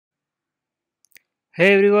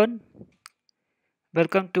Hey everyone,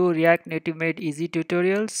 welcome to React Native Made Easy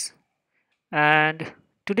tutorials. And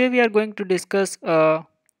today we are going to discuss a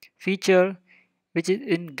feature which is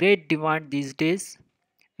in great demand these days.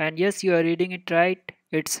 And yes, you are reading it right.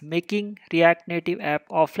 It's making React Native app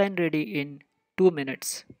offline ready in 2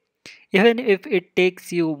 minutes. Even if it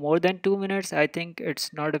takes you more than 2 minutes, I think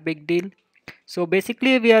it's not a big deal. So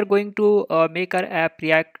basically we are going to make our app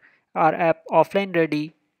offline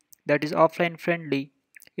ready, that is offline friendly,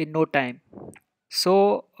 in no time.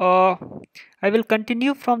 So I will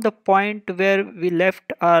continue from the point where we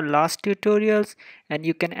left our last tutorials, and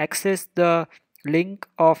you can access the link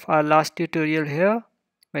of our last tutorial here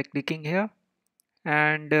by clicking here.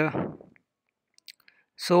 And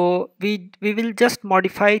so we will just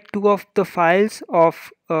modify two of the files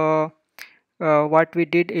of what we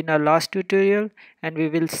did in our last tutorial, and we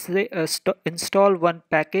will install one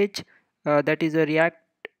package, that is a React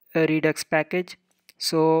Redux package.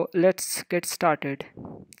 So let's get started.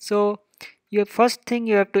 So your first thing,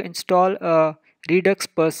 you have to install a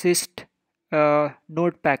redux-persist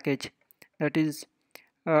node package, that is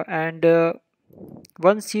and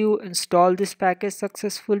once you install this package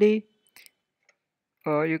successfully,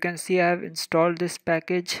 you can see I have installed this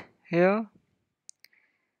package here.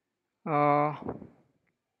 uh,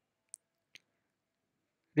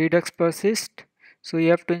 redux-persist. So you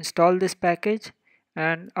have to install this package,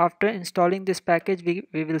 and after installing this package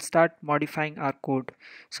we will start modifying our code.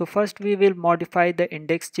 So first we will modify the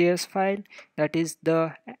index.js file, that is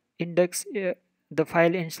the index the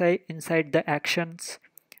file inside the actions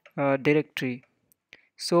directory.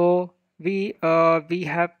 So we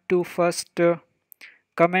have to first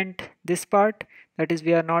comment this part, that is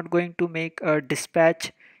we are not going to make a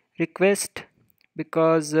dispatch request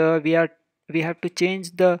because we have to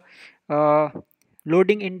change the uh,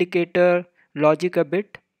 loading indicator logic a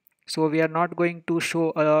bit. So we are not going to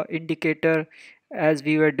show a indicator as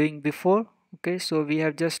we were doing before. Okay, so we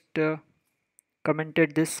have just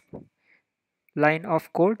commented this line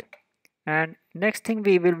of code, and next thing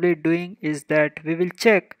we will be doing is that we will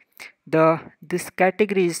check the this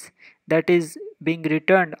categories that is being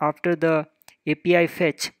returned after the API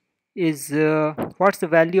fetch is what's the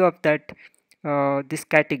value of that this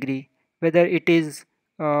category, whether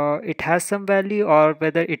it has some value or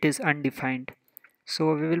whether it is undefined.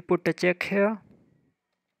 So we will put a check here.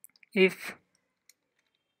 If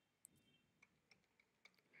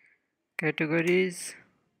categories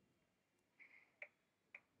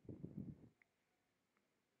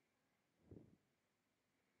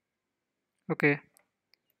okay,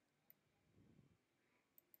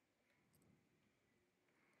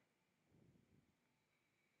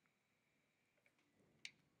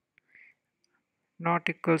 not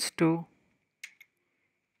equals to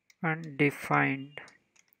undefined,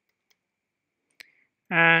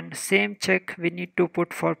 and same check we need to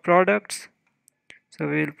put for products. So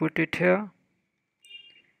we will put it here.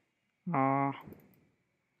 uh,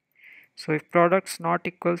 so if products not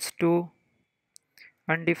equals to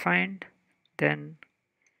undefined, then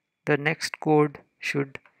the next code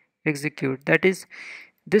should execute, that is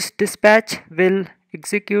this dispatch will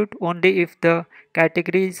execute only if the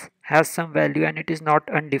categories has some value and it is not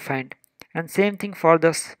undefined. And same thing for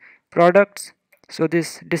the products. So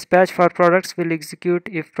this dispatch for products will execute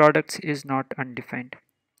if products is not undefined.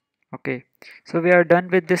 Okay, so we are done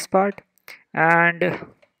with this part. And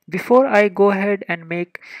before I go ahead and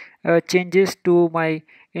make changes to my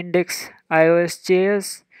index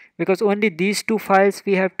ios.js, because only these two files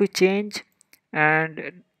we have to change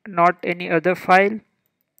and not any other file.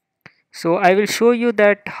 So I will show you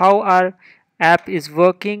that how our app is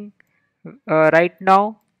working right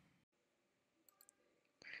now.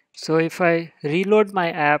 So if I reload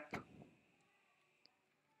my app,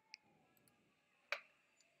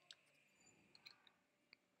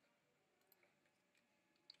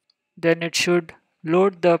 then it should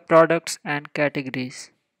load the products and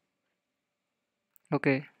categories.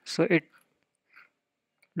 Okay, so it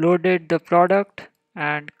loaded the product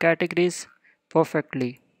and categories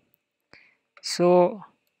perfectly. So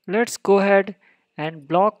let's go ahead and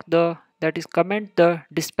block the, that is comment the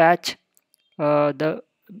dispatch, the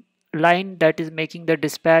line that is making the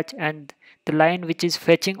dispatch and the line which is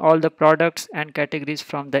fetching all the products and categories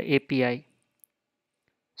from the API.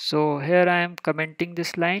 So here I am commenting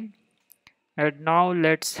this line, and now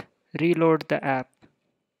let's reload the app.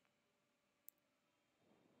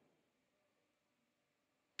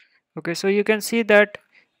 Okay, so you can see that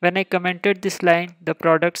when I commented this line, the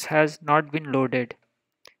products has not been loaded.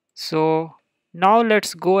 So now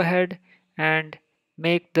let's go ahead and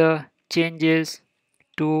make the changes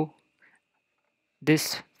to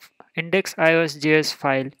this index.ios.js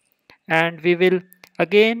file, and we will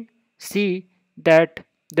again see that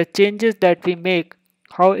the changes that we make,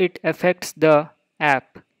 how it affects the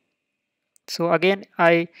app. So again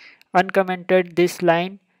I uncommented this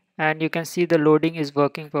line, and you can see the loading is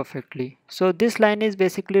working perfectly. So this line is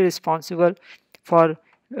basically responsible for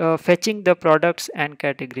fetching the products and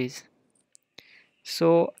categories.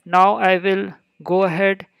 So now I will go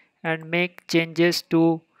ahead and make changes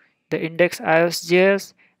to the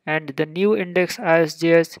index.ios.js, and the new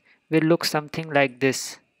index.ios.js will look something like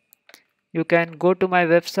this. You can go to my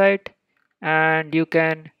website and you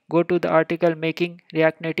can go to the article making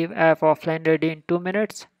React Native app offline ready in 2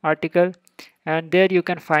 minutes article, and there you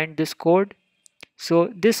can find this code.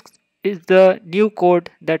 So this is the new code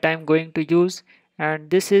that I'm going to use, and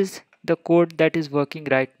this is the code that is working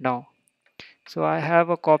right now. So I have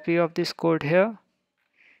a copy of this code here.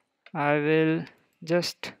 I will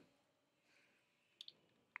just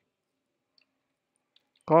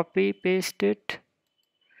copy paste it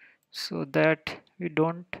so that we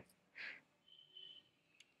don't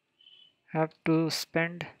have to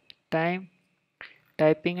spend time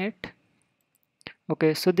typing it.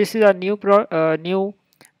 Okay, so this is a uh, new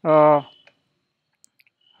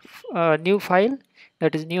file,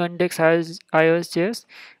 that is new index.ios.js,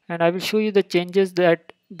 and I will show you the changes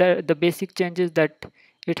that the basic changes that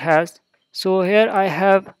it has. So here I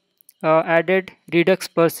have added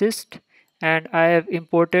redux-persist, and I have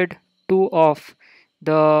imported two of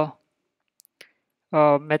the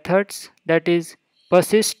methods, that is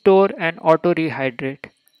persist store and auto rehydrate,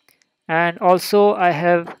 and also I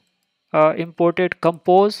have imported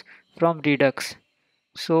compose from redux.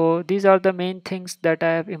 So these are the main things that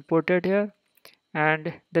I have imported here,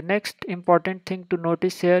 and the next important thing to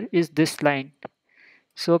notice here is this line.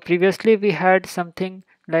 So previously we had something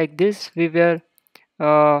like this. We were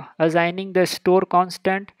assigning the store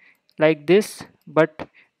constant like this, but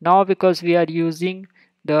now because we are using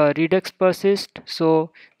the redux persist,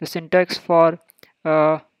 so the syntax for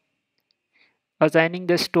uh, assigning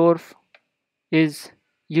the store is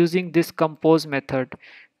using this compose method,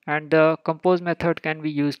 and the compose method can be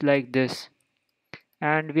used like this,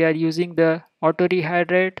 and we are using the auto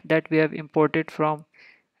rehydrate that we have imported from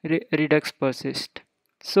redux persist.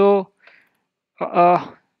 So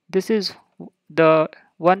this is the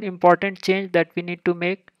one important change that we need to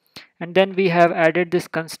make, and then we have added this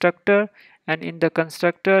constructor, and in the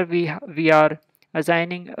constructor we are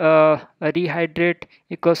assigning a rehydrate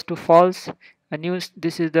equals to false, a new,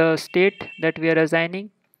 this is the state that we are assigning,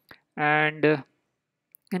 and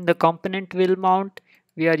in the component will mount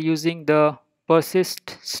we are using the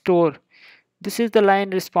persist store. This is the line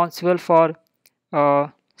responsible for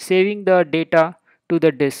saving the data to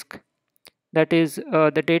the disk, that is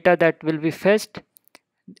the data that will be fetched,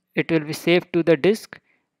 it will be saved to the disk,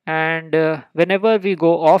 and whenever we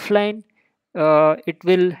go offline it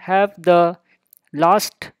will have the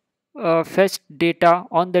last fetched data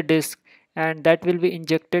on the disk, and that will be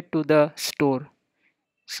injected to the store.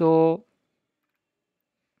 So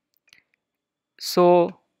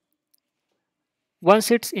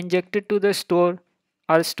once it's injected to the store,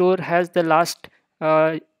 our store has the last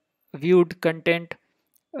uh, viewed content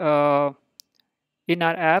uh, in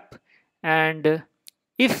our app, and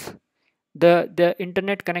if the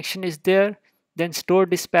internet connection is there, then store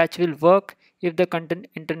dispatch will work. If the content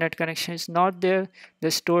internet connection is not there,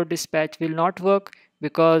 the store dispatch will not work,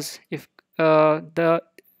 because if there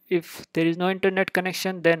is no internet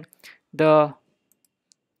connection, then the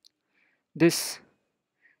this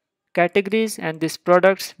categories and these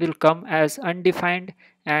products will come as undefined,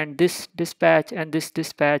 and this dispatch and this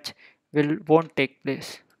dispatch won't take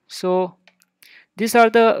place. So these are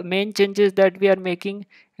the main changes that we are making,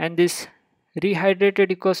 and this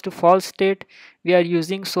rehydrated equals to false state we are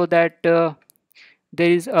using so that there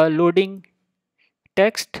is a loading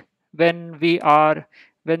text when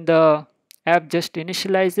the app just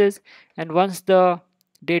initializes, and once the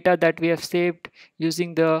data that we have saved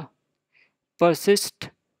using the persist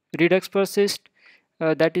redux persist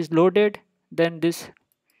that is loaded, then this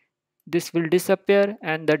will disappear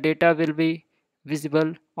and the data will be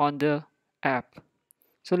visible on the app.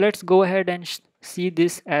 So let's go ahead and see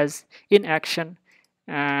this as in action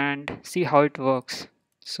and see how it works.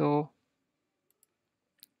 So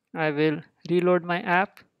I will reload my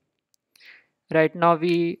app. Right now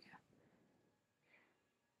we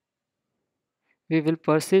will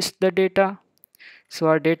persist the data. So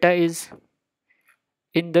our data is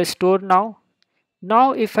in the store now.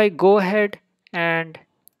 Now if I go ahead and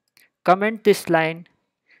comment this line,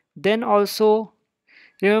 then also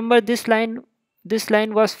remember this line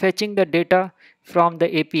was fetching the data from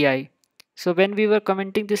the API. So when we were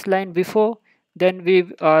commenting this line before, then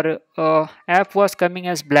our app was coming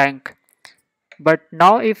as blank. But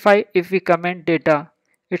now if we comment data,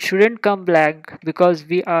 it shouldn't come blank because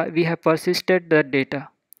we have persisted the data.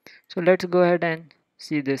 So let's go ahead and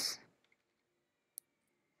see this.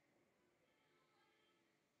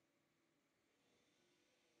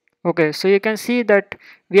 Okay, so you can see that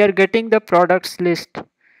we are getting the products list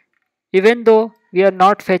even though we are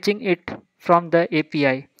not fetching it from the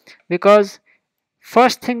API, because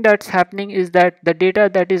first thing that's happening is that the data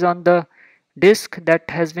that is on the disk that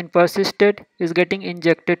has been persisted is getting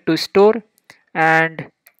injected to store,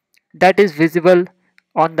 and that is visible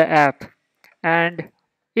on the app. And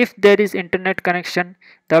if there is internet connection,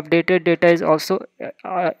 the updated data is also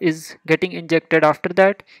is getting injected after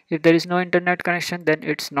that. If there is no internet connection, then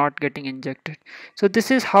it's not getting injected. So this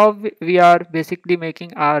is how we are basically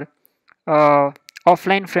making our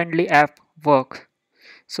offline friendly app work.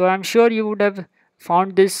 So I'm sure you would have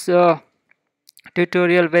found this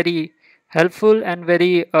tutorial very helpful and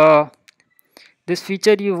very this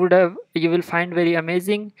feature you will find very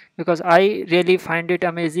amazing, because I really find it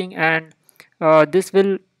amazing, and this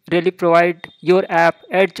will really provide your app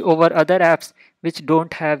edge over other apps which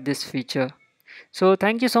don't have this feature. So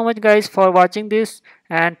thank you so much guys for watching this,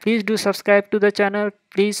 and please do subscribe to the channel.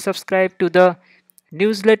 Please subscribe to the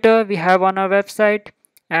newsletter we have on our website,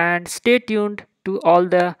 and stay tuned to all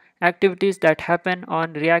the activities that happen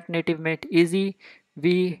on React Native Made Easy.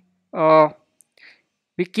 We uh,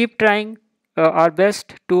 we keep trying our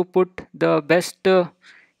best to put the best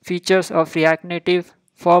features of React Native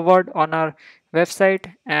forward on our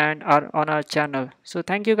website and on our channel. So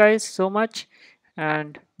thank you guys so much,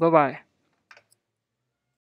 and bye bye.